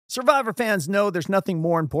Survivor fans know there's nothing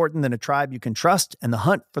more important than a tribe you can trust, and the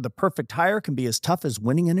hunt for the perfect hire can be as tough as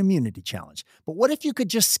winning an immunity challenge. But what if you could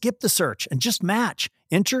just skip the search and just match?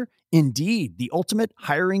 Enter Indeed, the ultimate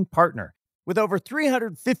hiring partner. With over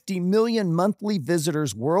 350 million monthly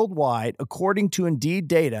visitors worldwide, according to Indeed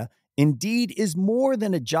data, Indeed is more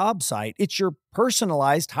than a job site. It's your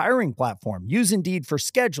personalized hiring platform. Use Indeed for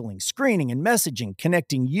scheduling, screening, and messaging,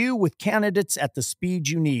 connecting you with candidates at the speed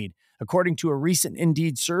you need. According to a recent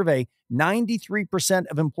Indeed survey, 93%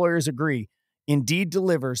 of employers agree Indeed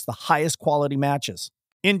delivers the highest quality matches.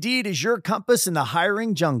 Indeed is your compass in the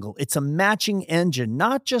hiring jungle. It's a matching engine,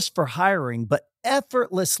 not just for hiring, but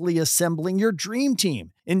effortlessly assembling your dream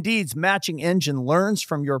team. Indeed's matching engine learns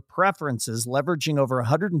from your preferences, leveraging over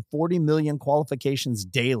 140 million qualifications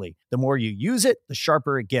daily. The more you use it, the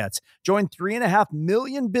sharper it gets. Join 3.5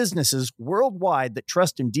 million businesses worldwide that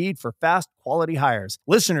trust Indeed for fast, quality hires.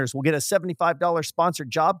 Listeners will get a $75 sponsored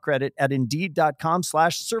job credit at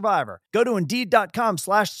Indeed.com/survivor. Go to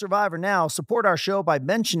Indeed.com/survivor now. Support our show by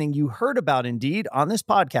mentioning you heard about Indeed on this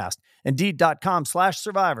podcast.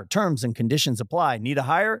 Indeed.com/survivor. Terms and conditions apply. Need a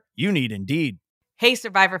hire? You need Indeed. Hey,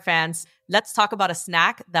 Survivor fans, let's talk about a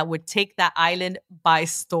snack that would take that island by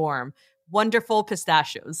storm. Wonderful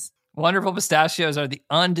pistachios. Wonderful pistachios are the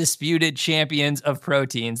undisputed champions of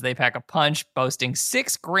proteins. They pack a punch, boasting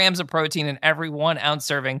 6 grams of protein in every 1 ounce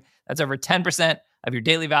serving. That's over 10% of your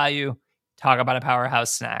daily value. Talk about a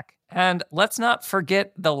powerhouse snack. And let's not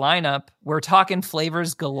forget the lineup. We're talking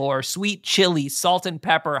flavors galore: sweet chili, salt and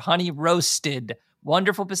pepper, honey roasted.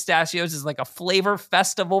 Wonderful Pistachios is like a flavor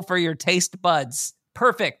festival for your taste buds.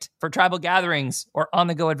 Perfect for tribal gatherings or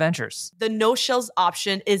on-the-go adventures. The no-shells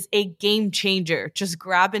option is a game changer. Just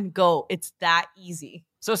grab and go. It's that easy.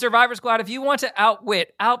 So Survivor Squad, if you want to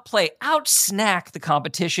outwit, outplay, outsnack the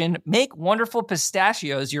competition, make Wonderful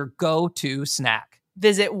Pistachios your go-to snack.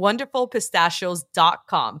 Visit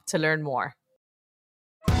wonderfulpistachios.com to learn more.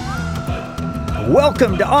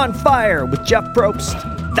 Welcome to On Fire with Jeff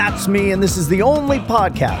Probst. That's me, and this is the only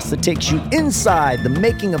podcast that takes you inside the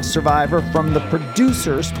making of Survivor from the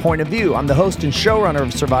producer's point of view. I'm the host and showrunner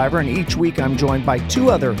of Survivor, and each week I'm joined by 2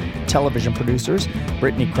 other television producers,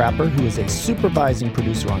 Brittany Crapper, who is a supervising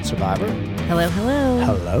producer on Survivor. Hello, hello.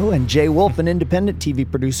 Hello, and Jay Wolf, an independent TV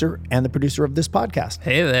producer and the producer of this podcast.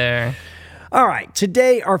 Hey there. All right,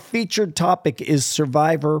 today our featured topic is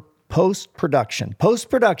Survivor post-production.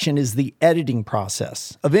 Post-production is the editing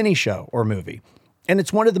process of any show or movie. And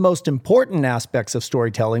it's one of the most important aspects of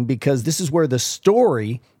storytelling because this is where the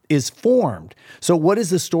story is formed. So what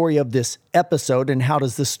is the story of this episode, and how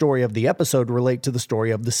does the story of the episode relate to the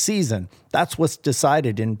story of the season? That's what's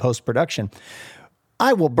decided in post-production.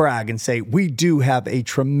 I will brag and say we do have a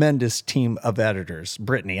tremendous team of editors.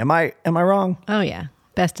 Brittany, am I wrong? Oh, yeah.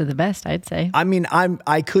 Best of the best, I'd say. I mean,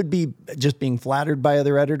 I could be just being flattered by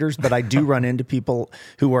other editors, but I do run into people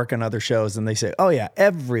who work on other shows and they say, oh yeah,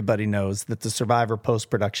 everybody knows that the Survivor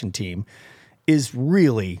post-production team is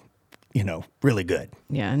really, really good.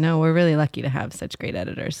 Yeah, no, we're really lucky to have such great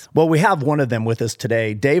editors. Well, we have one of them with us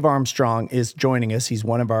today. Dave Armstrong is joining us. He's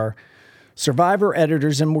one of our Survivor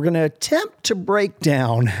editors, and we're going to attempt to break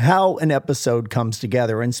down how an episode comes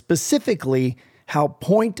together, and specifically how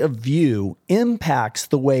point of view impacts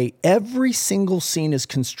the way every single scene is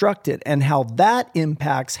constructed and how that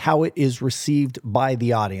impacts how it is received by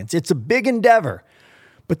the audience. It's a big endeavor,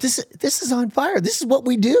 but this is On Fire. This is what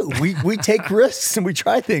we do. We take risks and we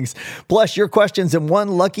try things. Plus your questions, and one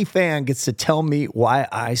lucky fan gets to tell me why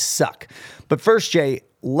I suck. But first, Jay,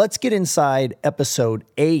 let's get inside episode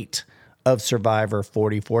 8 of Survivor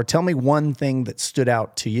 44. Tell me one thing that stood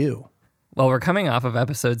out to you. Well, we're coming off of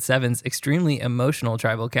episode 7's extremely emotional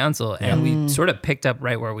tribal council, and we sort of picked up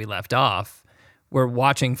right where we left off. We're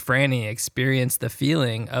watching Frannie experience the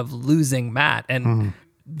feeling of losing Matt, and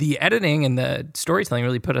the editing and the storytelling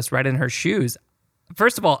really put us right in her shoes.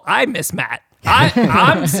 First of all, I miss Matt.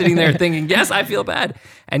 I'm sitting there thinking, yes, I feel bad.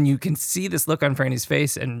 And you can see this look on Frannie's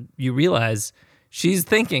face, and you realize she's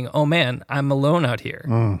thinking, oh man, I'm alone out here.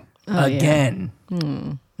 Again.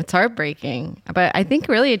 Yeah. It's heartbreaking, but I think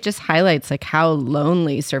really it just highlights like how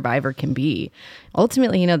lonely Survivor can be.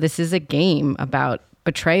 Ultimately, this is a game about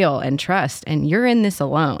betrayal and trust, and you're in this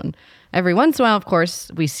alone. Every once in a while, of course,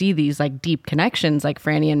 we see these like deep connections like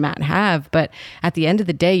Frannie and Matt have, but at the end of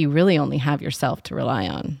the day, you really only have yourself to rely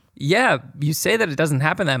on. Yeah, you say that it doesn't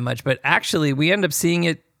happen that much, but actually we end up seeing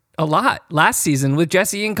it a lot last season with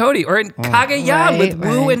Jesse and Cody, or in Kagaya with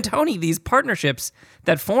Wu and Tony, these partnerships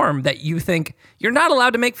that form that you think you're not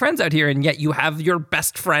allowed to make friends out here, and yet you have your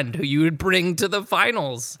best friend who you would bring to the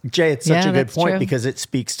finals. Jay, it's such a good point because it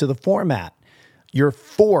speaks to the format. You're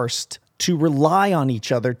forced to rely on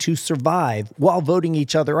each other to survive while voting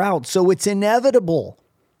each other out. So it's inevitable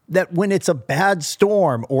that when it's a bad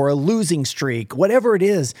storm or a losing streak, whatever it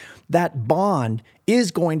is, that bond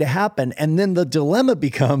is going to happen. And then the dilemma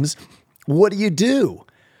becomes, what do?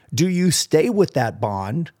 Do you stay with that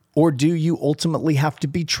bond, or do you ultimately have to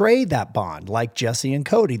betray that bond like Jesse and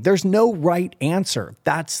Cody? There's no right answer.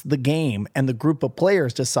 That's the game, and the group of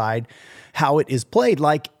players decide how it is played.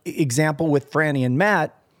 Like example with Franny and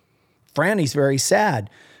Matt, Franny's very sad.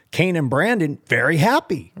 Kane and Brandon, very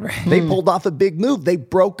happy. Right. They pulled off a big move. They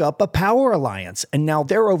broke up a power alliance, and now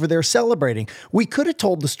they're over there celebrating. We could have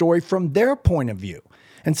told the story from their point of view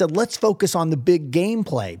and said, let's focus on the big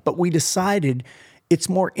gameplay. But we decided it's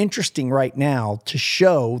more interesting right now to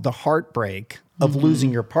show the heartbreak of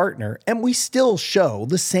losing your partner. And we still show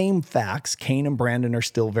the same facts. Kane and Brandon are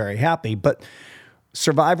still very happy, but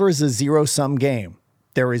Survivor is a zero-sum game.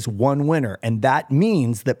 There is one winner, and that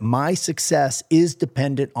means that my success is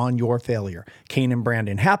dependent on your failure. Kane and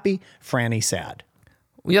Brandon happy, Franny sad.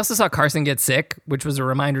 We also saw Carson get sick, which was a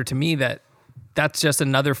reminder to me that that's just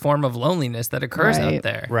another form of loneliness that occurs out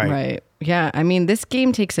there. Right. Yeah. I mean, this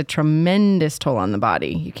game takes a tremendous toll on the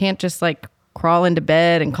body. You can't just like crawl into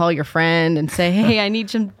bed and call your friend and say, hey, I need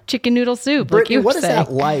some chicken noodle soup. Brittany, like what is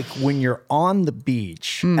that like when you're on the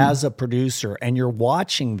beach as a producer and you're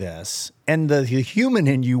watching this and the human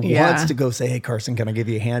in you wants to go say, hey, Carson, can I give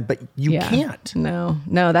you a hand? But you can't. No,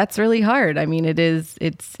 that's really hard. I mean,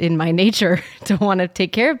 it's in my nature to want to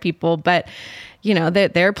take care of people, but you know,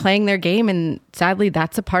 they're playing their game, and sadly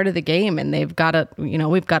that's a part of the game, and they've got to, you know,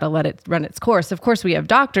 we've got to let it run its course. Of course, we have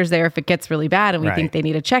doctors there if it gets really bad and we think they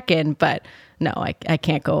need a check-in, but no, I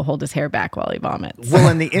can't go hold his hair back while he vomits. Well,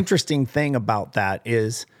 and the interesting thing about that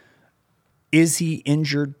is he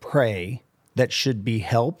injured prey that should be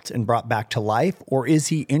helped and brought back to life, or is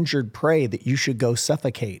he injured prey that you should go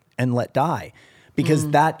suffocate and let die? Because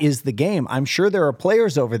that is the game. I'm sure there are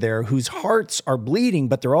players over there whose hearts are bleeding,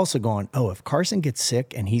 but they're also going, oh, if Carson gets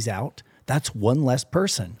sick and he's out, that's one less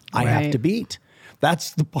person I have to beat.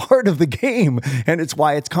 That's the part of the game. And it's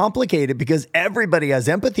why it's complicated, because everybody has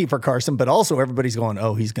empathy for Carson, but also everybody's going,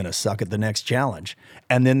 oh, he's going to suck at the next challenge.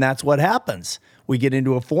 And then that's what happens. We get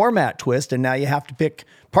into a format twist, and now you have to pick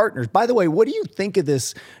partners. By the way, what do you think of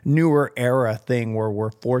this newer era thing where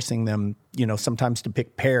we're forcing them, you know, sometimes to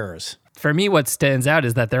pick pairs? For me, what stands out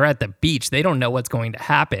is that they're at the beach. They don't know what's going to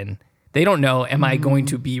happen. They don't know, am I going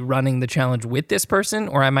to be running the challenge with this person,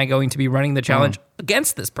 or am I going to be running the challenge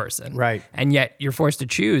against this person? Right. And yet you're forced to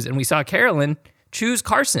choose. And we saw Carolyn choose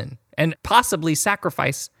Carson and possibly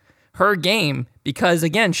sacrifice her game because,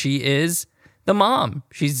 again, she is the mom.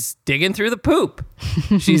 She's digging through the poop.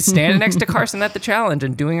 She's standing next to Carson at the challenge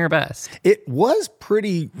and doing her best. It was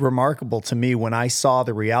pretty remarkable to me when I saw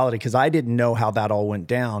the reality, because I didn't know how that all went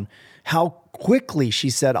down, how quickly she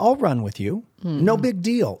said, I'll run with you. No big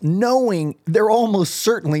deal. Knowing they're almost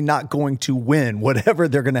certainly not going to win whatever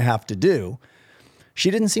they're going to have to do.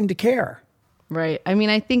 She didn't seem to care. Right. I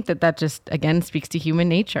mean, I think that just, again, speaks to human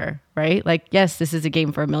nature, right? Like, yes, this is a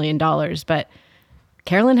game for $1 million, but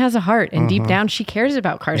Carolyn has a heart, and deep down she cares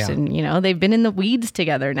about Carson. Yeah. You know, they've been in the weeds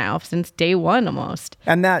together now since day one almost.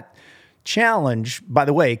 And that challenge, by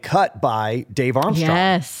the way, cut by Dave Armstrong.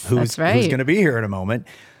 Yes, who's going to be here in a moment.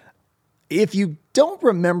 If you don't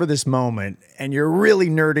remember this moment and you're really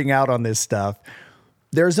nerding out on this stuff,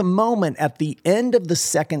 there's a moment at the end of the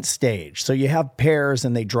second stage. So you have pairs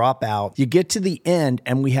and they drop out. You get to the end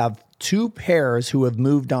and we have two pairs who have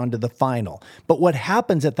moved on to the final. But what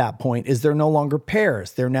happens at that point is they're no longer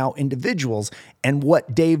pairs. They're now individuals. And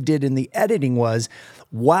what Dave did in the editing was,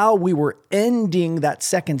 while we were ending that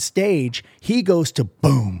second stage, he goes to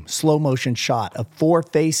boom, slow motion shot of 4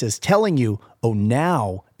 faces telling you, oh,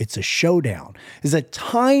 now it's a showdown. It's a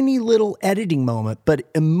tiny little editing moment, but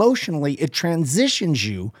emotionally it transitions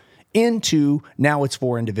you into now it's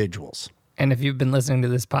 4 individuals. And if you've been listening to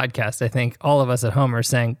this podcast, I think all of us at home are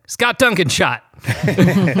saying, Scott Duncan shot.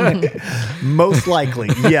 Most likely,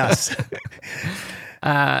 yes.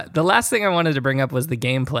 The last thing I wanted to bring up was the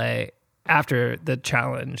gameplay after the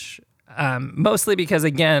challenge. Mostly because,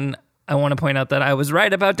 again, I want to point out that I was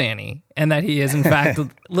right about Danny and that he is, in fact,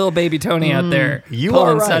 little baby Tony out there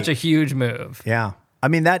pulling such a huge move. Yeah. I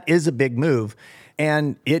mean, that is a big move.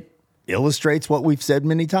 And it illustrates what we've said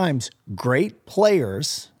many times. Great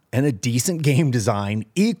players and a decent game design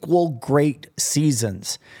equal great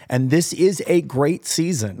seasons. And this is a great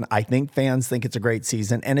season. I think fans think it's a great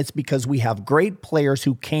season. And it's because we have great players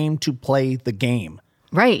who came to play the game.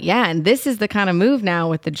 Right. Yeah. And this is the kind of move now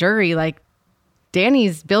with the jury. Like,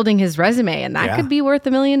 Danny's building his resume, and that could be worth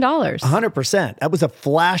 $1 million. 100%. That was a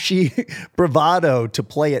flashy bravado to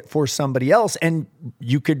play it for somebody else. And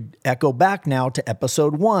you could echo back now to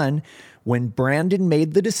episode 1 when Brandon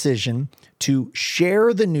made the decision to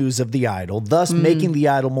share the news of the idol, thus making the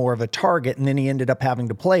idol more of a target. And then he ended up having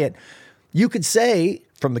to play it. You could say,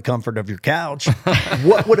 from the comfort of your couch,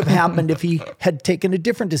 what would have happened if he had taken a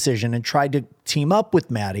different decision and tried to team up with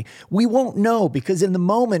Maddie? We won't know, because in the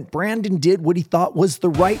moment, Brandon did what he thought was the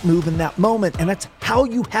right move in that moment. And that's how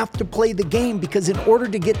you have to play the game, because in order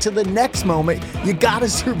to get to the next moment, you got to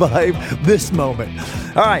survive this moment.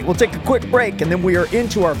 All right, we'll take a quick break, and then we are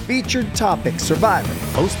into our featured topic, Survivor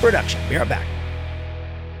post-production. Be right back.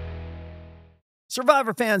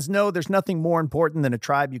 Survivor fans know there's nothing more important than a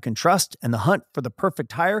tribe you can trust, and the hunt for the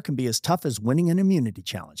perfect hire can be as tough as winning an immunity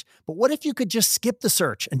challenge. But what if you could just skip the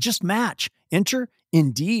search and just match? Enter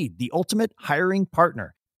Indeed, the ultimate hiring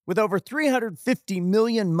partner. With over 350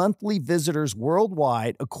 million monthly visitors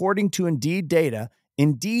worldwide, according to Indeed data,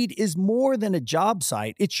 Indeed is more than a job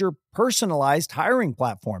site. It's your personalized hiring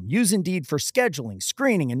platform. Use Indeed for scheduling,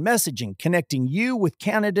 screening, and messaging, connecting you with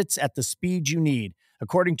candidates at the speed you need.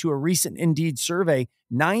 According to a recent Indeed survey,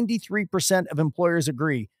 93% of employers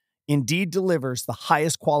agree Indeed delivers the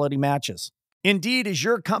highest quality matches. Indeed is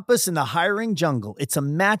your compass in the hiring jungle. It's a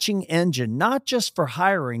matching engine, not just for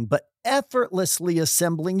hiring, but effortlessly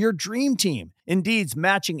assembling your dream team. Indeed's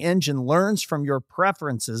matching engine learns from your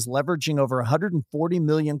preferences, leveraging over 140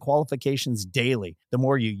 million qualifications daily. The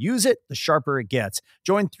more you use it, the sharper it gets.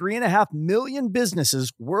 Join 3.5 million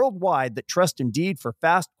businesses worldwide that trust Indeed for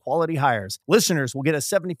fast, quality hires. Listeners will get a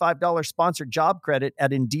 $75 sponsored job credit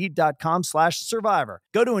at Indeed.com/survivor.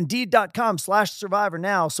 Go to Indeed.com/survivor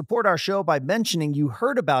now. Support our show by mentioning you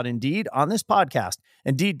heard about Indeed on this podcast.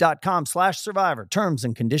 Indeed.com/survivor. Terms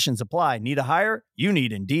and conditions apply. Need a hire? You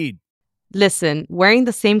need Indeed. Listen, wearing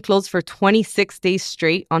the same clothes for 26 days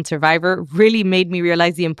straight on Survivor really made me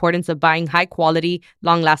realize the importance of buying high-quality,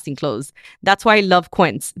 long-lasting clothes. That's why I love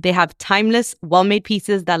Quince. They have timeless, well-made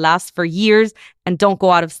pieces that last for years and don't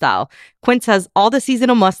go out of style. Quince has all the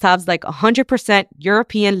seasonal must-haves like 100%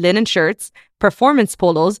 European linen shirts, performance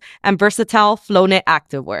polos, and versatile flow-knit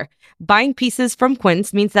activewear. Buying pieces from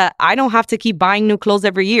Quince means that I don't have to keep buying new clothes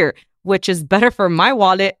every year, which is better for my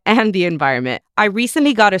wallet and the environment. I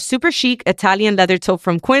recently got a super chic Italian leather tote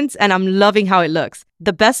from Quince, and I'm loving how it looks.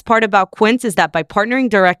 The best part about Quince is that by partnering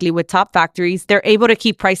directly with top factories, they're able to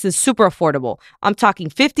keep prices super affordable. I'm talking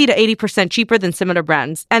 50 to 80% cheaper than similar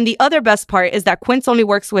brands. And the other best part is that Quince only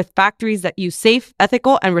works with factories that use safe,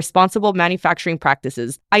 ethical, and responsible manufacturing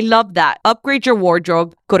practices. I love that. Upgrade your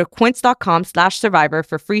wardrobe. Go to quince.com/survivor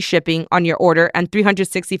for free shipping on your order and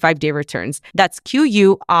 365-day returns. That's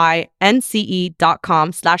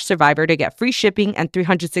QUINCE.com/survivor to get free shipping and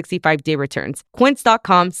 365-day returns.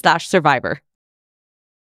 Quince.com/survivor.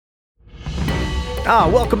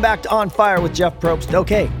 Welcome back to On Fire with Jeff Probst.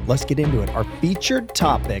 Okay, let's get into it. Our featured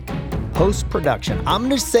topic, post-production. I'm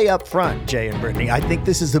going to say up front, Jay and Brittany, I think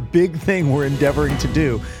this is a big thing we're endeavoring to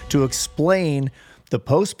do, to explain the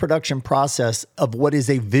post-production process of what is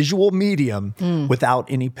a visual medium without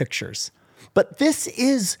any pictures. But this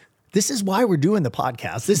is why we're doing the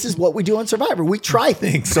podcast. This is what we do on Survivor. We try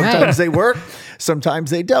things. Sometimes they work, sometimes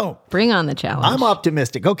they don't. Bring on the challenge. I'm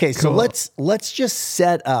optimistic. Okay, cool. So let's just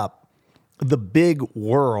set up the big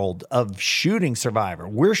world of shooting Survivor.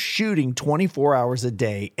 We're shooting 24 hours a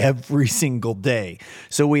day, every single day.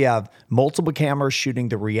 So we have multiple cameras shooting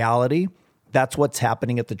the reality. That's what's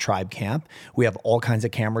happening at the tribe camp. We have all kinds of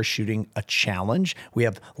cameras shooting a challenge. We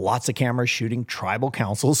have lots of cameras shooting tribal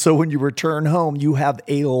councils. So when you return home, you have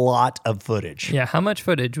a lot of footage. Yeah, how much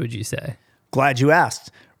footage would you say? Glad you asked.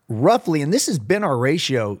 Roughly, and this has been our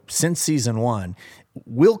ratio since season 1,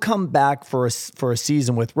 we'll come back for a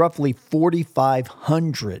season with roughly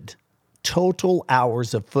 4,500 total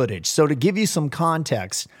hours of footage. So to give you some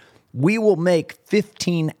context, we will make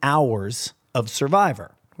 15 hours of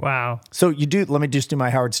Survivor. Wow. So let me just do my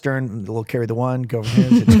Howard Stern, a little carry the one, go over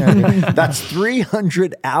here. That's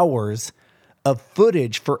 300 hours of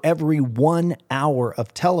footage for every 1 hour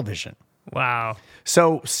of television. Wow.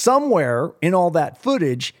 So somewhere in all that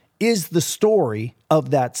footage is the story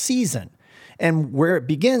of that season. And where it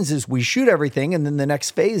begins is we shoot everything, and then the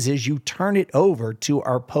next phase is you turn it over to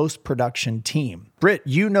our post-production team. Britt,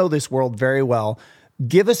 you know this world very well.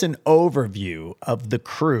 Give us an overview of the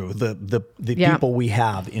crew, the people we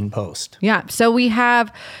have in post. Yeah. So we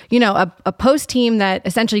have, a post team that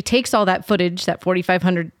essentially takes all that footage, that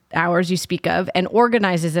 4,500 hours you speak of, and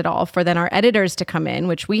organizes it all for then our editors to come in,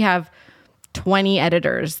 which we have 20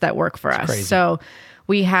 editors that work for us. Crazy. So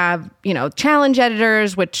we have, challenge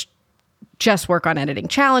editors, which just work on editing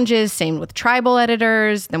challenges. Same with tribal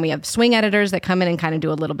editors. Then we have swing editors that come in and kind of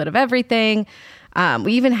do a little bit of everything.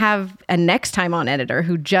 We even have a next time on editor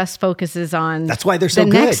who just focuses on that's why they're so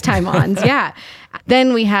the good. Next time ons. Yeah.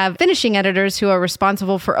 Then we have finishing editors who are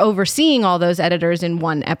responsible for overseeing all those editors in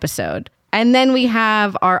one episode. And then we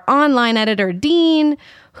have our online editor, Dean,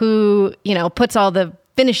 who, puts all the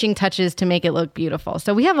finishing touches to make it look beautiful.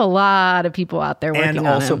 So we have a lot of people out there working on it. And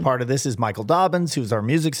also part of this is Michael Dobbins, who's our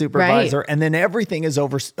music supervisor. Right. And then everything is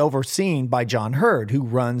overseen by John Hurd, who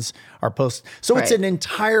runs our post. So it's an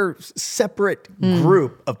entire separate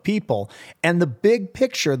group of people. And the big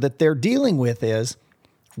picture that they're dealing with is,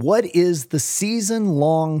 what is the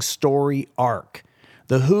season-long story arc?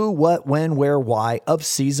 The who, what, when, where, why of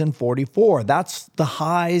season 44. That's the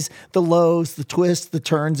highs, the lows, the twists, the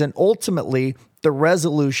turns, and ultimately the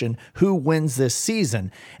resolution, who wins this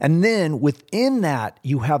season. And then within that,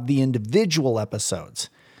 you have the individual episodes.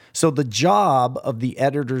 So the job of the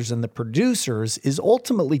editors and the producers is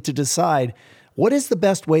ultimately to decide what is the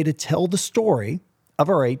best way to tell the story of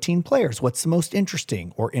our 18 players. What's the most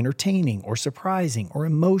interesting or entertaining or surprising or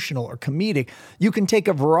emotional or comedic? You can take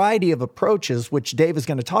a variety of approaches, which Dave is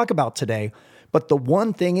going to talk about today. But the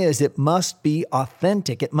one thing is, it must be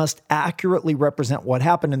authentic. It must accurately represent what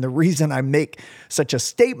happened. And the reason I make such a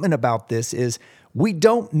statement about this is we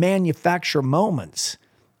don't manufacture moments.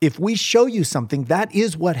 If we show you something, that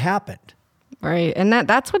is what happened. Right. And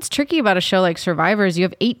that's what's tricky about a show like Survivor is you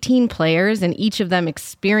have 18 players and each of them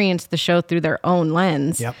experience the show through their own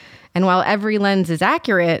lens. Yep. And while every lens is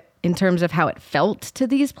accurate in terms of how it felt to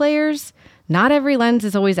these players, not every lens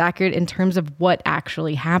is always accurate in terms of what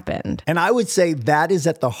actually happened. And I would say that is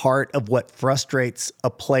at the heart of what frustrates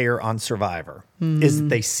a player on Survivor, is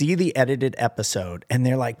they see the edited episode and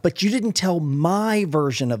they're like, but you didn't tell my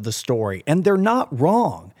version of the story. And they're not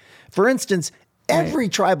wrong. For instance, every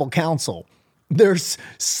tribal council, there's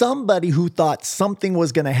somebody who thought something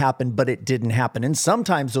was going to happen, but it didn't happen. And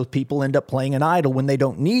sometimes those people end up playing an idol when they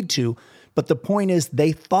don't need to. But the point is,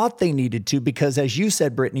 they thought they needed to because, as you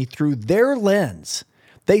said, Brittany, through their lens,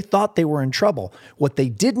 they thought they were in trouble. What they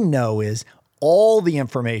didn't know is all the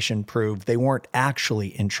information proved they weren't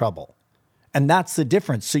actually in trouble. And that's the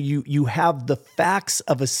difference. So you have the facts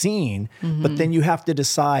of a scene, but then you have to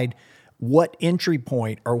decide what entry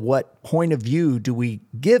point or what point of view do we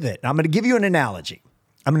give it. And I'm going to give you an analogy.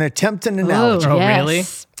 I'm going to attempt an analogy. Oh,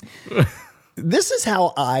 yes. really? This is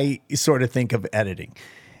how I sort of think of editing.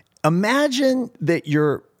 Imagine that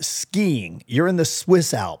you're skiing, you're in the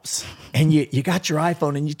Swiss Alps, and you got your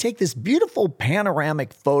iPhone and you take this beautiful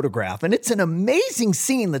panoramic photograph, and it's an amazing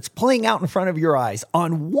scene that's playing out in front of your eyes.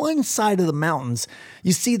 On one side of the mountains,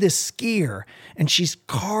 you see this skier, and she's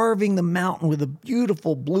carving the mountain with a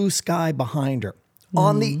beautiful blue sky behind her.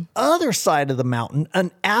 On the other side of the mountain,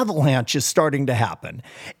 an avalanche is starting to happen.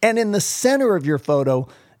 And in the center of your photo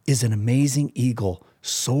is an amazing eagle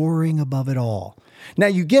soaring above it all. Now,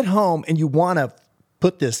 you get home and you want to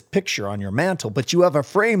put this picture on your mantle, but you have a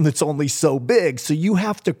frame that's only so big, so you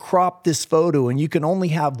have to crop this photo, and you can only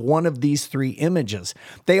have one of these three images.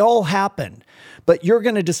 They all happened, but you're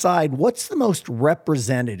going to decide what's the most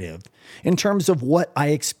representative in terms of what I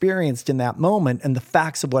experienced in that moment and the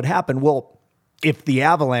facts of what happened. Well, if the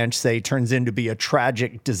avalanche, say, turns into be a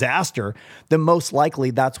tragic disaster, then most likely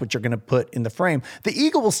that's what you're going to put in the frame. The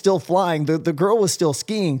eagle was still flying, the girl was still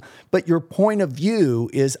skiing, but your point of view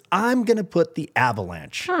is, I'm going to put the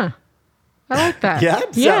avalanche. Huh. I like that.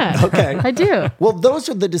 Yeah? Okay. I do. Well, those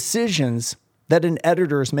are the decisions that an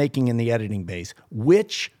editor is making in the editing base.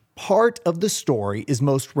 Which part of the story is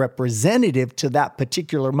most representative to that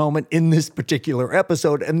particular moment in this particular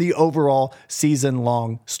episode and the overall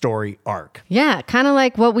season-long story arc. Yeah, kind of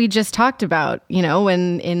like what we just talked about,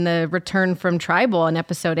 when in the return from Tribal in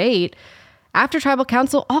episode 8, after Tribal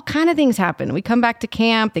Council, all kind of things happen. We come back to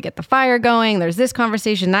camp, they get the fire going, there's this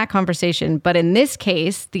conversation, that conversation. But in this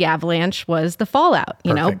case, the avalanche was the fallout.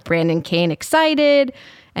 Brandon Kane excited,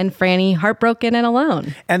 and Franny heartbroken and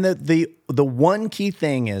alone. And the one key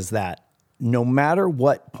thing is that no matter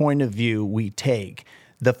what point of view we take,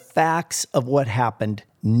 the facts of what happened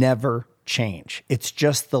never change. It's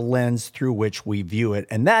just the lens through which we view it,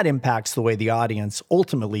 and that impacts the way the audience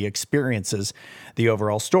ultimately experiences the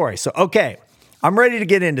overall story. So, okay, I'm ready to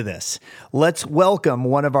get into this. Let's welcome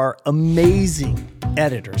one of our amazing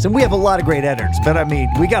editors. And we have a lot of great editors, but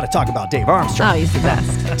we got to talk about Dave Armstrong. Oh, he's the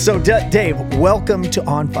best. So, Dave, welcome to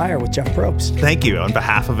On Fire with Jeff Probst. Thank you. On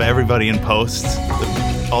behalf of everybody in Post,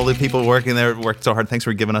 all the people working there worked so hard. Thanks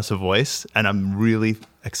for giving us a voice, and I'm really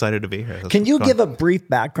excited to be here. Can you give a brief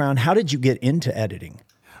background? How did you get into editing?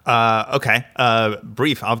 Okay.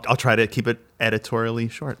 Brief. I'll try to keep it editorially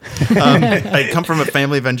short. I come from a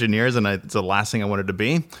family of engineers, and it's the last thing I wanted to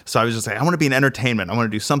be. So I was just like, I want to be in entertainment. I want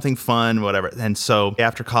to do something fun, whatever. And so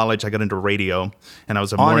after college, I got into radio, and I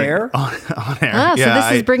was on air. On air. Oh, so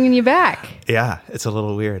this is bringing you back. Yeah, it's a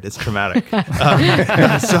little weird. It's traumatic. So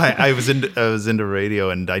I was into radio,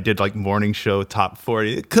 and I did like morning show top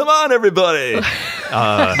 40. Come on, everybody!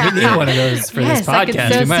 We need one of those for this I could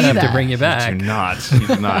podcast. so We might see have to that. bring you back. You do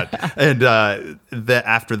not. And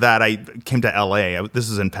after that, I came to LA. This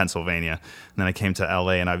is in Pennsylvania. And then I came to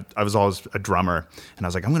LA, and I was always a drummer. And I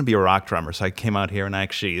was like, I'm going to be a rock drummer. So I came out here, and I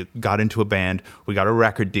actually got into a band. We got a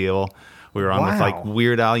record deal. We were on with like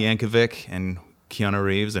Weird Al Yankovic and Keanu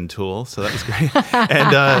Reeves and Tool, so that was great.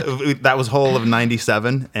 And that was whole of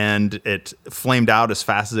 97, and it flamed out as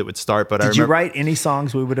fast as it would start. But Did you write any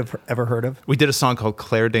songs we would have ever heard of? We did a song called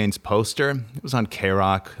Claire Danes Poster. It was on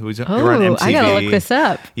K-Rock. It was on Oh, MTV. I gotta look this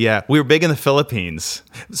up. Yeah, we were big in the Philippines,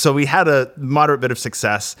 so we had a moderate bit of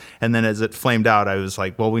success. And then as it flamed out, I was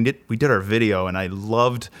like, well, we did our video, and I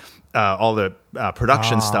loved all the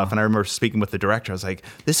production stuff. And I remember speaking with the director. I was like,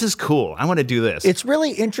 this is cool. I want to do this. It's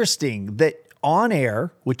really interesting that on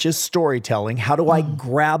air, which is storytelling, how do I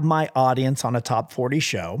grab my audience on a top 40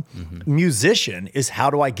 show? Musician is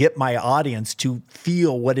how do I get my audience to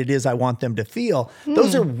feel what it is I want them to feel?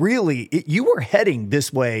 Those are really, you were heading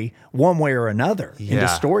this way, one way or another, into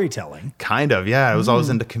storytelling. Kind of, yeah. I was always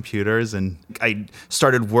into computers, and I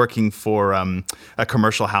started working for a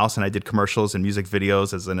commercial house, and I did commercials and music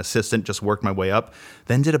videos as an assistant, just worked my way up.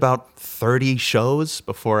 Then did about 30 shows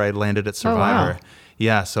before I landed at Survivor. wow.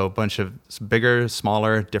 Yeah, so a bunch of bigger,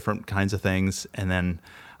 smaller, different kinds of things. And then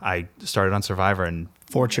I started on Survivor. And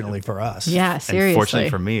Fortunately for us. Yeah, seriously. And fortunately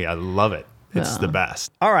for me, I love it. It's the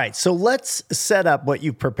best. All right, so let's set up what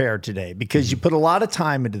you prepared today, because you put a lot of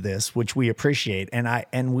time into this, which we appreciate.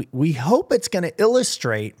 And we hope it's going to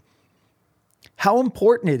illustrate how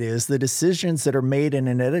important it is, the decisions that are made in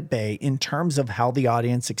an edit bay in terms of how the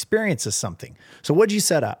audience experiences something. So what did you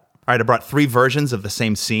set up? All right, I brought 3 versions of the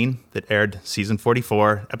same scene that aired season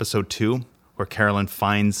 44, episode 2, where Carolyn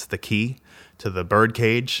finds the key to the bird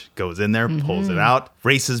cage, goes in there, pulls it out,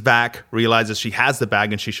 races back, realizes she has the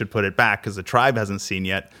bag and she should put it back because the tribe hasn't seen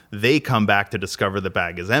yet. They come back to discover the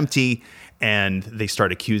bag is empty, and they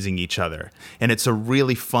start accusing each other. And it's a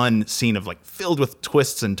really fun scene of like filled with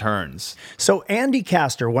twists and turns. So Andy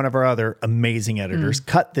Castor, one of our other amazing editors,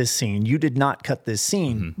 cut this scene. You did not cut this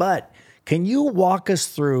scene, but can you walk us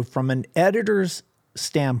through from an editor's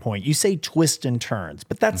standpoint? You say twist and turns,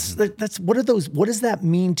 but that's what are those? What does that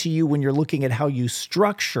mean to you when you're looking at how you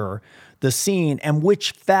structure the scene and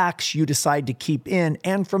which facts you decide to keep in,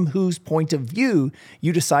 and from whose point of view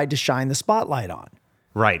you decide to shine the spotlight on?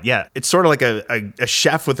 Right, yeah. It's sort of like a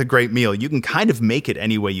chef with a great meal. You can kind of make it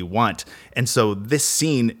any way you want. And so this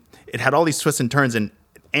scene, it had all these twists and turns, and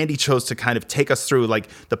Andy chose to kind of take us through like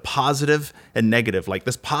the positive and negative. Like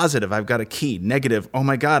this positive, I've got a key. Negative, oh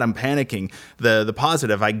my God, I'm panicking. The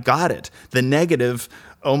positive, I got it. The negative,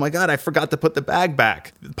 oh my God, I forgot to put the bag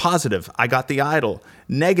back. Positive, I got the idol.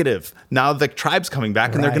 Negative, now the tribe's coming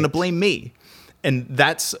back and they're going to blame me. And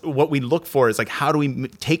that's what we look for, is like, how do we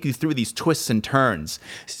take you through these twists and turns?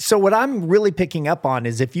 So what I'm really picking up on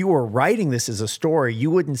is, if you were writing this as a story, you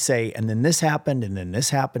wouldn't say, and then this happened, and then this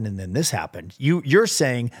happened, and then this happened. You're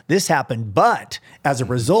saying this happened, but as a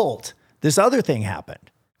result, this other thing happened.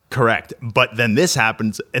 Correct. But then this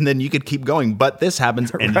happens, and then you could keep going, but this happens,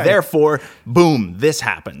 and therefore, boom, this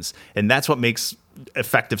happens. And that's what makes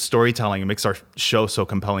effective storytelling and makes our show so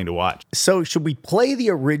compelling to watch. So should we play the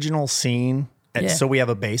original scene so we have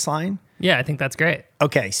a baseline? Yeah, I think that's great.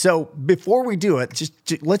 Okay, so before we do it,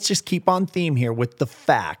 let's just keep on theme here with the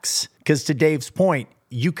facts, because to Dave's point,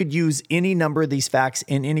 you could use any number of these facts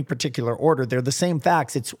in any particular order. They're the same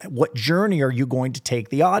facts. It's what journey are you going to take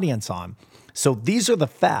the audience on? So these are the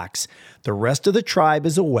facts. The rest of the tribe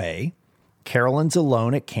is away. Carolyn's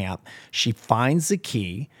alone at camp. She finds the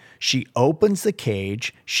key. She opens the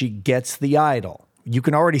cage. She gets the idol. You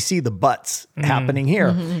can already see the buts happening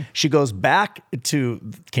here. She goes back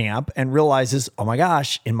to camp and realizes, oh my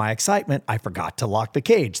gosh, in my excitement, I forgot to lock the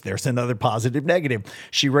cage. There's another positive, negative.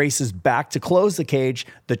 She races back to close the cage.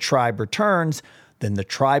 The tribe returns. Then the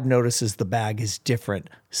tribe notices the bag is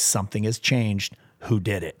different. Something has changed. Who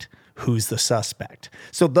did it? Who's the suspect?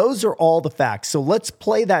 So those are all the facts. So let's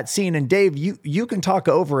play that scene. And Dave, you can talk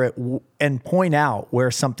over it and point out where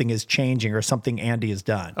something is changing or something Andy has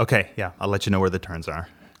done. Okay, yeah, I'll let you know where the turns are.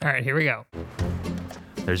 All right, here we go.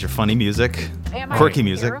 There's your funny music, Am I quirky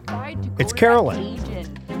music. terrified to go It's to Carolyn. that cage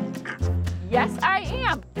and- Yes, I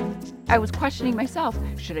am. I was questioning myself.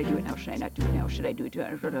 Should I do it now? Should I not do it now? Should I do it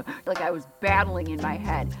now? Like I was battling in my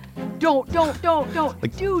head. Don't.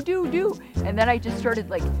 Like, do. And then I just started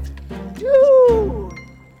like, do.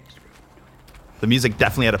 The music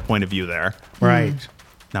definitely had a point of view there. Right.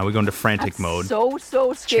 Now we go into frantic mode. So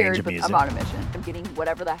Change scared, of but music. I'm on a mission. I'm getting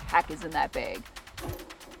whatever the heck is in that bag.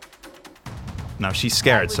 Now she's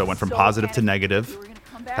scared, so it went from positive to negative. We were gonna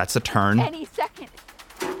come back That's a turn. Any second.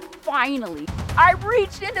 Finally, I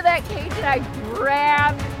reached into that cage and I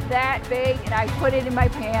grabbed that bag and I put it in my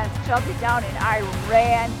pants, shoved it down, and I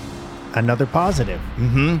ran. Another positive.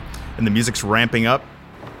 And the music's ramping up.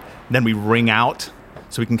 Then we ring out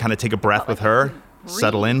so we can kind of take a breath with her,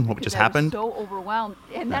 settle in what just happened. I was so overwhelmed.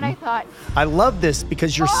 And then I thought, I love this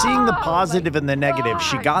because you're seeing the Oh, positive my and the negative.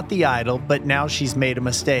 She God. got the idol, but now she's made a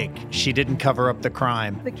mistake. She didn't cover up the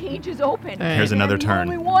crime. the cage is open. Here's And another I'm turn.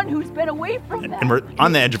 the only one who's been away from that. And we're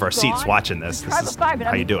on the edge of our It's seats gone. watching this. This Tribe is of five, and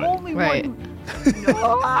how I'm you do the it. only Right. one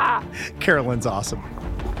who- Carolyn's awesome.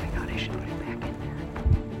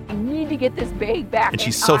 I need to get this bag back. And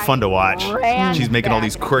she's so fun to watch. She's making all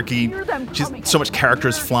these quirky, she's so much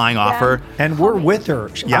characters flying off her. And we're with her.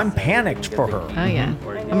 Yeah. I'm panicked for her. Oh yeah,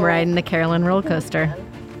 I'm riding the Carolyn roller coaster.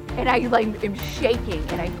 And I like am shaking.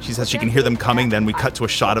 And I. She says she can hear them coming. Then we cut to a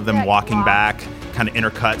shot of them walking back, kind of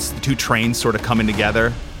intercuts. The two trains sort of coming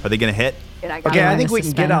together. Are they going to hit? And I got Okay, I Yeah, think the we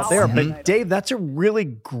can get out there. suspense. But Dave, that's a really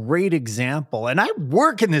great example. And I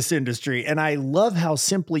work in this industry, and I love how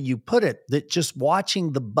simply you put it, that just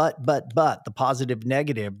watching the but, the positive,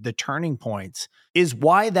 negative, the turning points is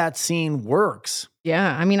why that scene works.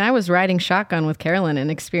 Yeah, I mean, I was riding shotgun with Carolyn and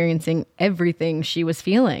experiencing everything she was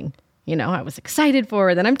feeling. You know, I was excited for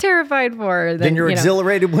her, then I'm terrified for her. Then you're you know.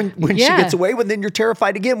 exhilarated when she Yeah. gets away, then you're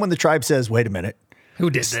terrified again when the tribe says, wait a minute. Who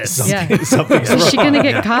did this? Yeah. Something's Is she wrong. gonna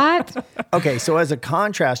get caught? Okay, so as a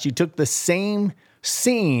contrast, you took the same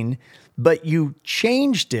scene, but you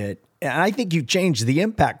changed it. And I think you changed the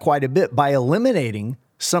impact quite a bit by eliminating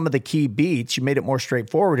some of the key beats. You made it more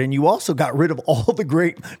straightforward. And you also got rid of all the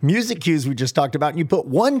great music cues we just talked about. And you put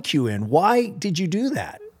one cue in. Why did you do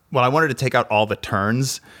that? Well, I wanted to take out all the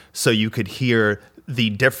turns so you could hear the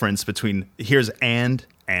difference between here's and,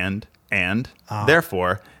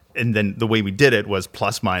 therefore. And then the way we did it was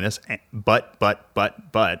plus minus, but,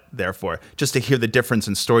 therefore, just to hear the difference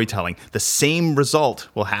in storytelling. The same result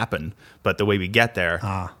will happen, but the way we get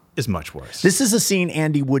there is much worse. This is a scene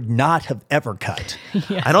Andy would not have ever cut.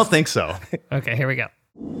 I don't think so. Okay, here we go.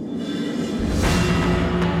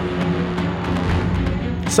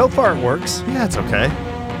 So far, it works, Yeah, it's okay.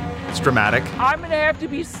 It's dramatic. I'm gonna have to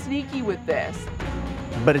be sneaky with this.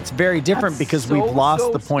 but it's very different I'm because so, we've lost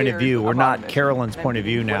so the point of scared view. We're about not it. Carolyn's point of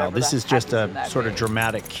view now. Whatever This the is just heck is a in that sort of bag.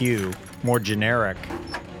 dramatic cue, more generic.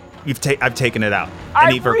 I've taken it out. I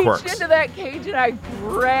Any of her reached quirks. into that cage and I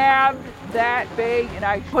grabbed that bag and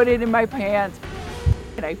I put it in my pants.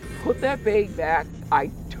 And I put that bag back.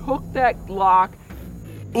 I took that lock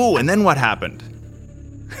Ooh, and then what happened?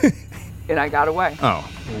 and I got away. Oh,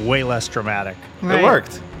 Way less dramatic. it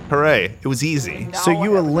worked. Hooray. It was easy. Now So what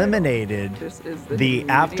you happens? eliminated This is the community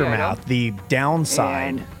aftermath, item. the downside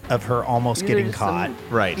And of her almost These are getting just caught. some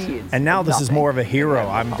Right. beads And now this is nothing. more of a hero.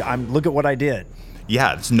 I'm look at what I did.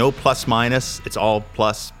 Yeah, it's no plus minus. It's all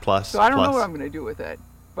plus. So I don't know plus. what I'm gonna do with it,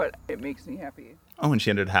 but it makes me happy. Oh, and she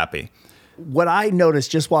ended happy. What I noticed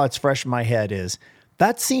just while it's fresh in my head is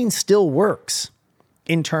that scene still works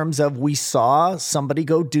in terms of we saw somebody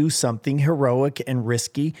go do something heroic and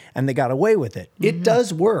risky and they got away with it. It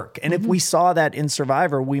does work. And if we saw that in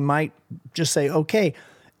Survivor, we might just say, okay,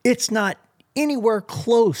 it's not anywhere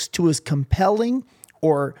close to as compelling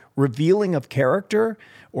or revealing of character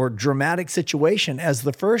or dramatic situation as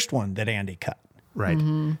the first one that Andy cut. Right.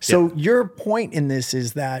 So your point in this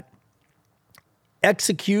is that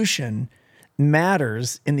execution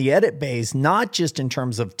matters in the edit bays, not just in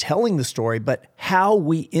terms of telling the story, but how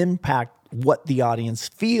we impact what the audience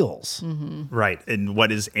feels. Right. And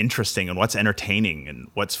what is interesting and what's entertaining and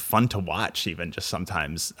what's fun to watch, even just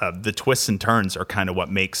sometimes. The twists and turns are kind of what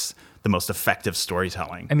makes the most effective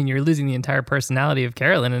storytelling. I mean, you're losing the entire personality of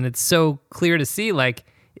Carolyn, and it's so clear to see, like,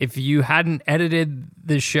 if you hadn't edited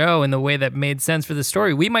the show in the way that made sense for the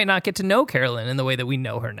story, we might not get to know Carolyn in the way that we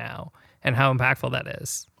know her now, and how impactful that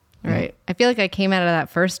is. Right. I feel like I came out of that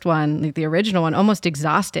first one, like the original one, almost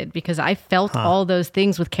exhausted because I felt all those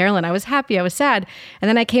things with Carolyn. I was happy, I was sad. And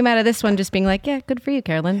then I came out of this one just being like, yeah, good for you,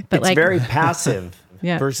 Carolyn. But It's like very passive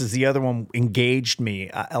Yeah. versus the other one engaged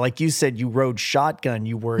me. Like you said, you rode shotgun,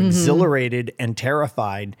 you were exhilarated and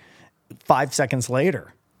terrified 5 seconds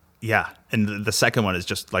later. Yeah. And the second one is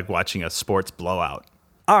just like watching a sports blowout.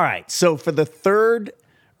 All right. So for the third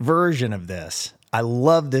version of this, I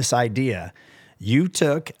love this idea. You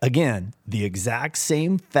took, again, the exact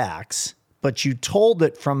same facts, but you told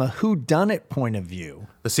it from a whodunit point of view.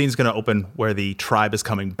 The scene's going to open where the tribe is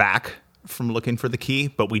coming back from looking for the key,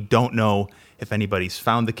 but we don't know if anybody's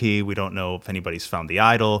found the key. We don't know if anybody's found the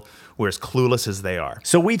idol. We're as clueless as they are.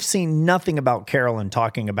 So we've seen nothing about Carolyn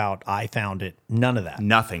talking about, I found it. None of that.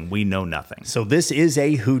 Nothing. We know nothing. So this is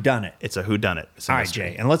a whodunit. It's a whodunit. All right,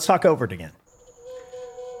 Jay, and let's talk over it again.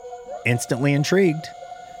 Instantly intrigued.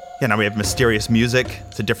 Yeah, now we have mysterious music.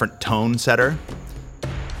 It's a different tone setter.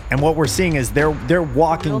 And what we're seeing is they're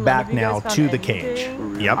walking back now to the cage.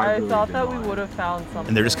 Yep. I thought that we would have found something.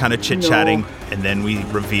 And they're just kind of chit-chatting, and then we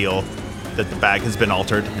reveal that the bag has been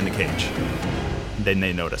altered in the cage. And then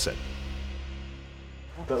they notice it.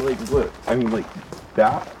 But look, I mean,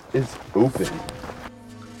 that is open.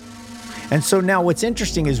 And so now what's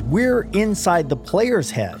interesting is we're inside the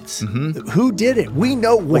players' heads. Mm-hmm. Who did it? We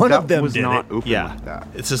know one of them did it. Yeah, like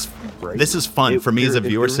it's just this is fun for me as a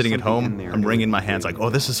viewer sitting at home. I'm wringing my hands like, oh,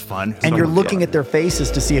 this is fun. And you're looking at their faces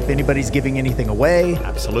to see if anybody's giving anything away.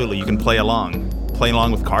 Absolutely, you can play along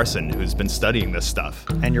with Carson, who's been studying this stuff.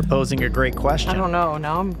 And you're posing a great question. I don't know.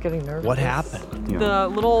 Now I'm getting nervous. What happened? The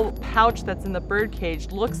little pouch that's in the bird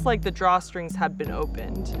cage looks like the drawstrings have been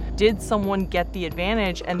opened. Did someone get the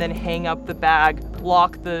advantage and then hang up the bag,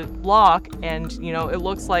 lock the lock, and, it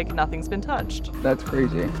looks like nothing's been touched? That's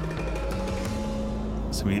crazy.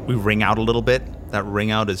 So we ring out a little bit. That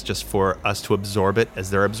ring out is just for us to absorb it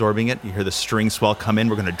as they're absorbing it. You hear the string swell come in.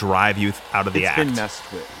 We're going to drive you out of the act. It's been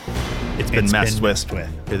messed with. It's been messed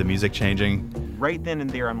with. Hear the music changing. Right then and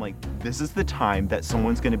there, I'm like, this is the time that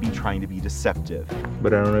someone's going to be trying to be deceptive.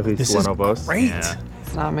 But I don't know if it's one of us. Great. Yeah.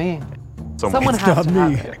 It's not me. Someone has to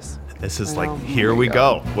me. have this. This is here we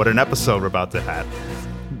go. What an episode we're about to have.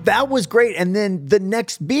 That was great. And then the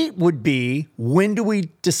next beat would be, when do we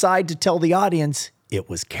decide to tell the audience it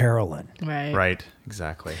was Carolyn? Right,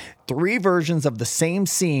 exactly. 3 versions of the same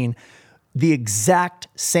scene, the exact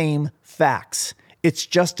same facts. It's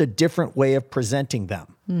just a different way of presenting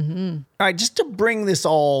them. Mm-hmm. All right, just to bring this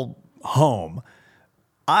all home,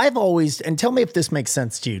 I've always, and tell me if this makes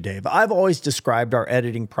sense to you, Dave, I've always described our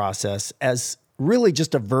editing process as really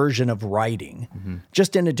just a version of writing,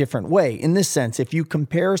 just in a different way. In this sense, if you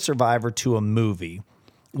compare Survivor to a movie,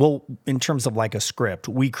 well, in terms of like a script,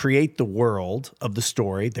 we create the world of the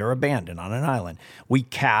story. They're abandoned on an island. We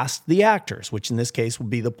cast the actors, which in this case will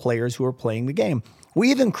be the players who are playing the game. We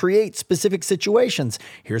even create specific situations.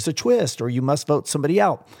 Here's a twist, or you must vote somebody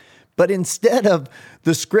out. But instead of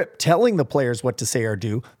the script telling the players what to say or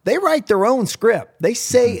do, they write their own script. They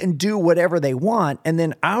say and do whatever they want. And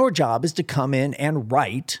then our job is to come in and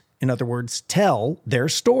write, in other words, tell their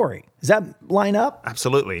story. Does that line up?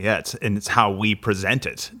 Absolutely, yeah. It's how we present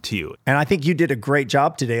it to you. And I think you did a great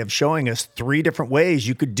job today of showing us 3 different ways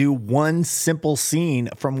you could do one simple scene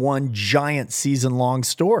from one giant season-long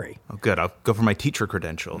story. Oh, good. I'll go for my teacher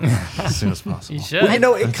credential as soon as possible. You should.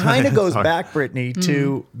 Well, it kind of goes back, Brittany,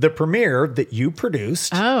 to the premiere that you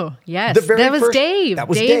produced. Oh, yes. The very that was first- Dave. that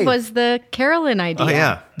was Dave Dave. was the Carolyn idea. Oh,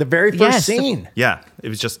 yeah. The very first Yes. scene. Yeah, it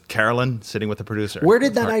was just Carolyn sitting with the producer. Where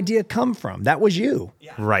did that idea come from? That was you.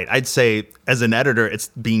 Right. I'd say as an editor, it's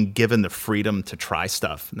being given the freedom to try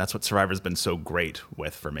stuff. And that's what Survivor's been so great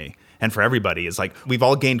with for me. And for everybody, is like we've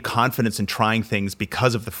all gained confidence in trying things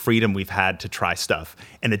because of the freedom we've had to try stuff.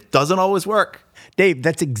 And it doesn't always work. Dave,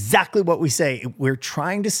 that's exactly what we say. We're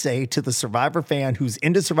trying to say to the Survivor fan who's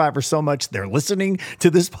into Survivor so much they're listening to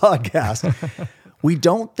this podcast, we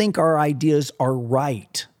don't think our ideas are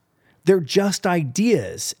right. They're just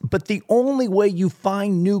ideas. But the only way you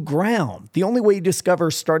find new ground, the only way you discover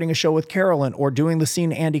starting a show with Carolyn or doing the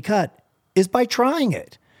scene Andy cut is by trying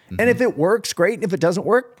it. And if it works, great. And if it doesn't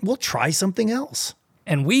work, we'll try something else.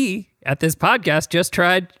 And we, at this podcast, just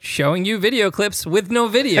tried showing you video clips with no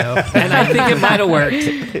video, and I think it might have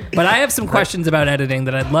worked. But I have some questions about editing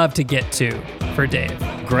that I'd love to get to for Dave.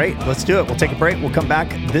 Great. Let's do it. We'll take a break. We'll come back.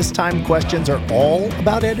 This time, questions are all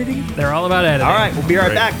about editing. They're all about editing. All right. We'll be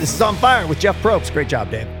right back. This is On Fire with Jeff Probst. Great job,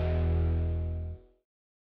 Dave.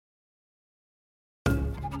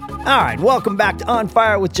 All right, welcome back to On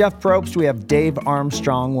Fire with Jeff Probst. We have Dave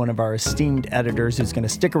Armstrong, one of our esteemed editors, who's going to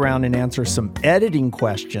stick around and answer some editing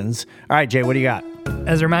questions. All right, Jay, what do you got?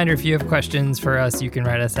 As a reminder, if you have questions for us, you can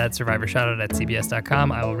write us at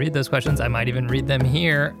survivorshoutout@cbs.com. I will read those questions. I might even read them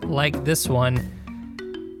here, like this one.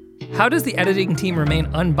 How does the editing team remain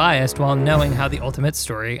unbiased while knowing how the ultimate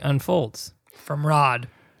story unfolds? From Rod.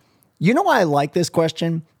 You know why I like this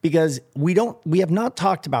question? Because we have not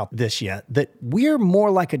talked about this yet, that we're more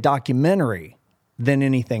like a documentary than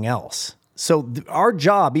anything else. So our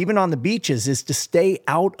job, even on the beaches, is to stay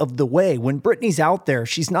out of the way. When Brittany's out there,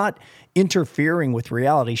 she's not interfering with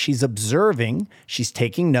reality. She's observing. She's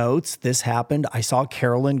taking notes. This happened. I saw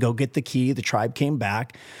Carolyn go get the key. The tribe came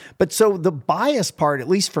back. But so the bias part, at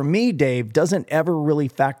least for me, Dave, doesn't ever really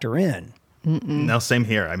factor in. No, same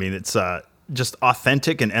here. I mean, it's just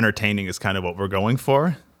authentic and entertaining is kind of what we're going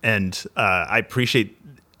for. And I appreciate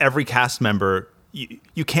every cast member.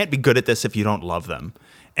 You can't be good at this if you don't love them.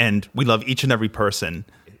 And we love each and every person.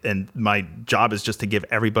 And my job is just to give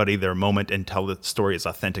everybody their moment and tell the story as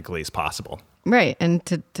authentically as possible. Right. And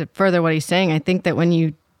to further what he's saying, I think that when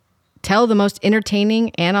you tell the most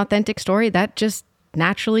entertaining and authentic story, that just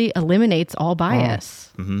naturally eliminates all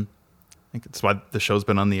bias. Mm-hmm. I think that's why the show's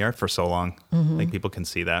been on the air for so long. I think people can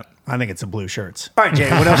see that. I think it's the blue shirts. All right, Jay,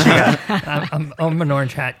 what else you got? I'm an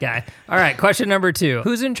orange hat guy. All right, question number 2.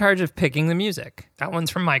 Who's in charge of picking the music? That one's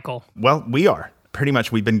from Michael. Well, we are. Pretty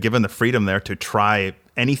much we've been given the freedom there to try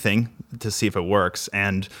anything to see if it works.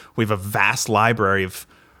 And we have a vast library of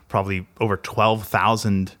probably over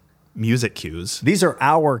 12,000 music cues. These are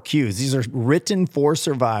our cues. These are written for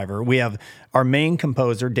Survivor. We have our main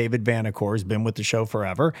composer, David Vanacore, has been with the show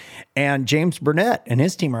forever. And James Burnett and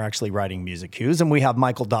his team are actually writing music cues. And we have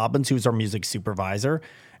Michael Dobbins, who's our music supervisor.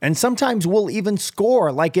 And sometimes we'll even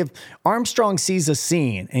score. Like if Armstrong sees a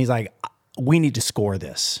scene and he's like, we need to score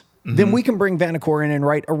this. Mm-hmm. Then we can bring Vanacore in and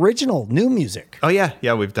write original new music. Oh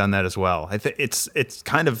yeah, we've done that as well. I think it's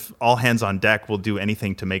kind of all hands on deck. We'll do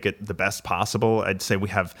anything to make it the best possible. I'd say we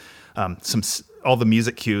have all the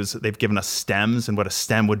music cues. They've given us stems, and what a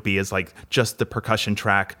stem would be is like just the percussion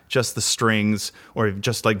track, just the strings, or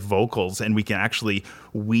just like vocals, and we can actually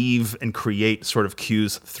weave and create sort of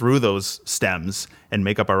cues through those stems and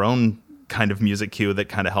make up our own kind of music cue that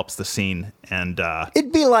kind of helps the scene. And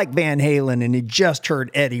it'd be like Van Halen and you just heard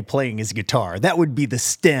Eddie playing his guitar. That would be the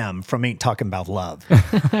stem from Ain't Talking About Love.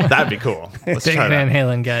 That'd be cool. Let's Big try Van that.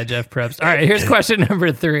 Halen guy, Jeff Probst. All right, here's question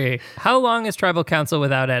number 3. How long is Tribal Council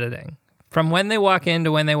without editing? From when they walk in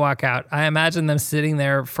to when they walk out, I imagine them sitting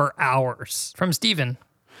there for hours. From Steven.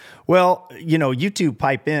 Well, you two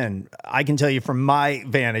pipe in. I can tell you from my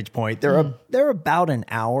vantage point, they're about an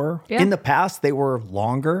hour. Yeah. In the past, they were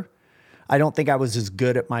longer. I don't think I was as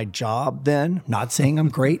good at my job then. Not saying I'm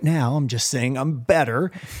great now. I'm just saying I'm better.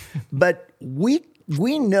 But we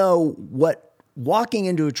know what, walking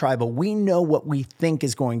into a tribal, we know what we think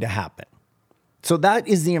is going to happen. So that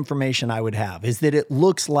is the information I would have, is that it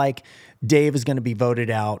looks like Dave is going to be voted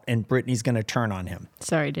out and Brittany's going to turn on him.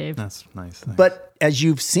 Sorry, Dave. That's nice. But as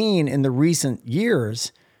you've seen in the recent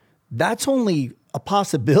years, that's only a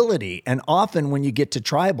possibility. And often when you get to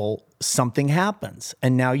tribal, something happens.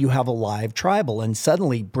 And now you have a live tribal. And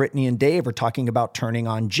suddenly Brittany and Dave are talking about turning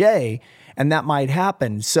on Jay. And that might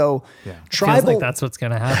happen. So tribal, Feels like that's what's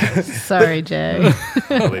going to happen. Sorry, Jay.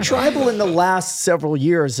 tribal in the last several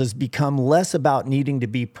years has become less about needing to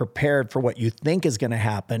be prepared for what you think is going to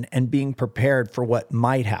happen and being prepared for what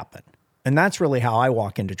might happen. And that's really how I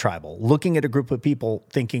walk into tribal, looking at a group of people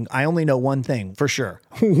thinking, I only know one thing for sure.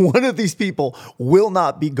 One of these people will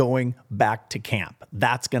not be going back to camp.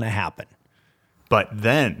 That's going to happen. But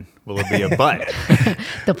then, will it be a but?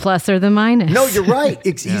 The plus or the minus. No, you're right.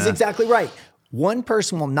 He's exactly right. One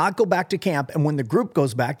person will not go back to camp. And when the group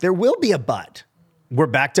goes back, there will be a but. We're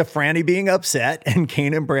back to Franny being upset and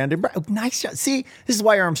Kane and Brandon. Nice shot. See, this is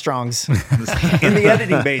why Armstrong's in the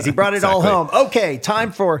editing base. He brought it all home. Okay,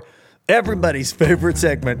 time for everybody's favorite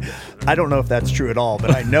segment. I don't know if that's true at all,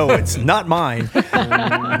 but I know it's not mine.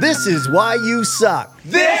 This is why you suck.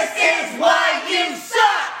 This is why you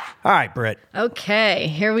suck! All right, Britt. Okay,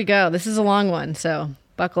 here we go. This is a long one, so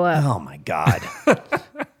buckle up. Oh, my God.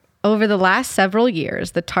 Over the last several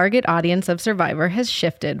years, the target audience of Survivor has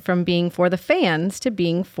shifted from being for the fans to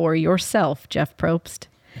being for yourself, Jeff Probst.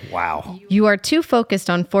 Wow. You are too focused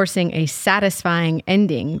on forcing a satisfying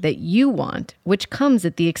ending that you want, which comes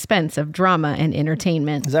at the expense of drama and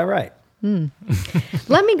entertainment. Is that right?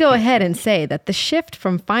 Let me go ahead and say that the shift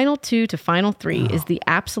from Final 2 to Final 3 is the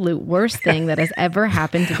absolute worst thing that has ever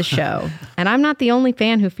happened to the show. And I'm not the only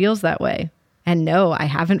fan who feels that way. And no, I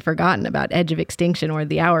haven't forgotten about Edge of Extinction or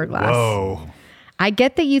The Hourglass. Whoa. I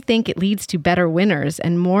get that you think it leads to better winners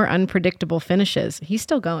and more unpredictable finishes. He's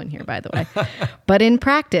still going here, by the way. But in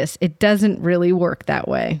practice, it doesn't really work that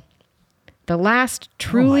way. The last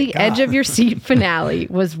truly edge of your seat finale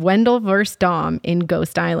was Wendell vs. Dom in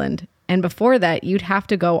Ghost Island. And before that, you'd have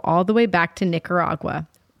to go all the way back to Nicaragua,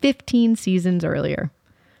 15 seasons earlier.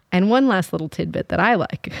 And one last little tidbit that I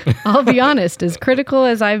like. I'll be honest, as critical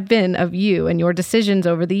as I've been of you and your decisions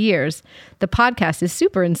over the years, the podcast is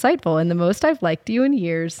super insightful and the most I've liked you in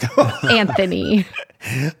years. Anthony.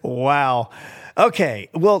 Wow. Okay.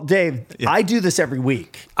 Well, Dave, I do this every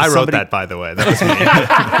week. I wrote that, by the way. That was me.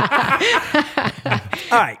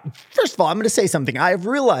 All right. First of all, I'm going to say something. I have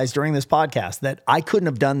realized during this podcast that I couldn't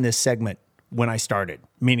have done this segment when I started,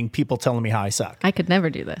 meaning people telling me how I suck. I could never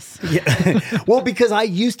do this. Yeah. Well, because I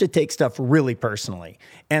used to take stuff really personally.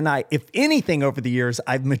 And if anything, over the years,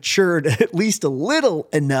 I've matured at least a little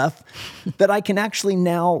enough that I can actually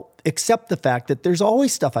now accept the fact that there's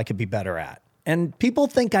always stuff I could be better at. And people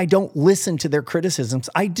think I don't listen to their criticisms.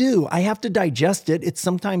 I do. I have to digest it. It's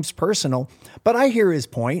sometimes personal, but I hear his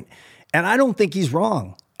point, and I don't think he's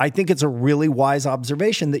wrong. I think it's a really wise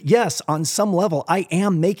observation that, yes, on some level, I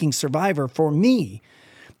am making Survivor for me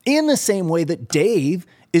in the same way that Dave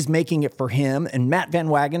is making it for him and Matt Van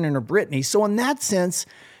Wagenen or Brittany. So in that sense,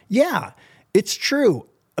 yeah, it's true.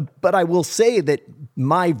 But I will say that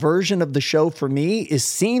my version of the show for me is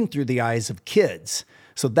seen through the eyes of kids.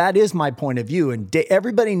 So that is my point of view. And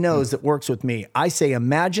everybody knows that works with me. I say,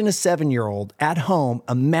 imagine a 7-year-old at home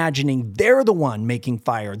imagining they're the one making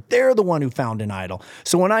fire. They're the one who found an idol.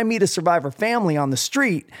 So when I meet a Survivor family on the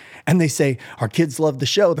street and they say, our kids love the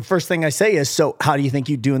show, the first thing I say is, so how do you think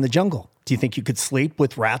you'd do in the jungle? Do you think you could sleep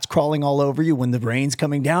with rats crawling all over you when the rain's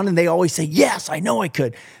coming down? And they always say, yes, I know I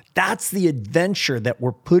could. That's the adventure that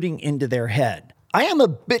we're putting into their head. I am a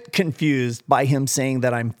bit confused by him saying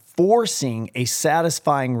that I'm forcing a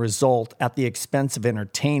satisfying result at the expense of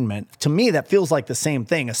entertainment. To me, that feels like the same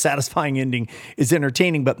thing. A satisfying ending is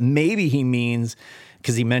entertaining, but maybe he means,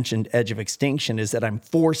 because he mentioned Edge of Extinction, is that I'm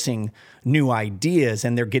forcing new ideas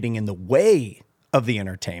and they're getting in the way of the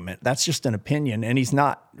entertainment. That's just an opinion, and he's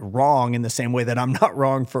not wrong in the same way that I'm not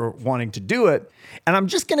wrong for wanting to do it. And I'm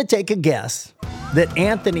just going to take a guess that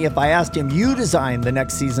Anthony, if I asked him, you design the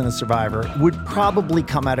next season of Survivor, would probably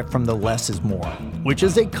come at it from the less is more, which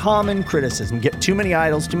is a common criticism. Get too many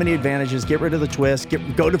idols, too many advantages, get rid of the twist,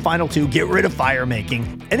 go to Final Two, get rid of fire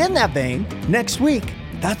making. And in that vein, next week,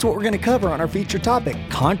 that's what we're going to cover on our featured topic,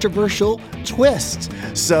 controversial twists.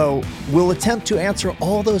 So we'll attempt to answer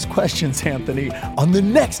all those questions, Anthony, on the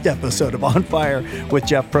next episode of On Fire with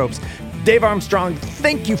Jeff Probst. Dave Armstrong,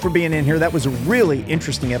 thank you for being in here. That was a really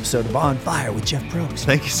interesting episode of On Fire with Jeff Probst.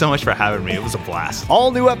 Thank you so much for having me. It was a blast.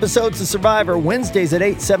 All new episodes of Survivor, Wednesdays at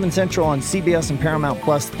 8, 7 Central on CBS and Paramount+.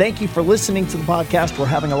 Thank you for listening to the podcast. We're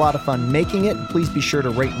having a lot of fun making it. Please be sure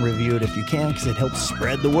to rate and review it if you can, because it helps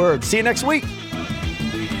spread the word. See you next week.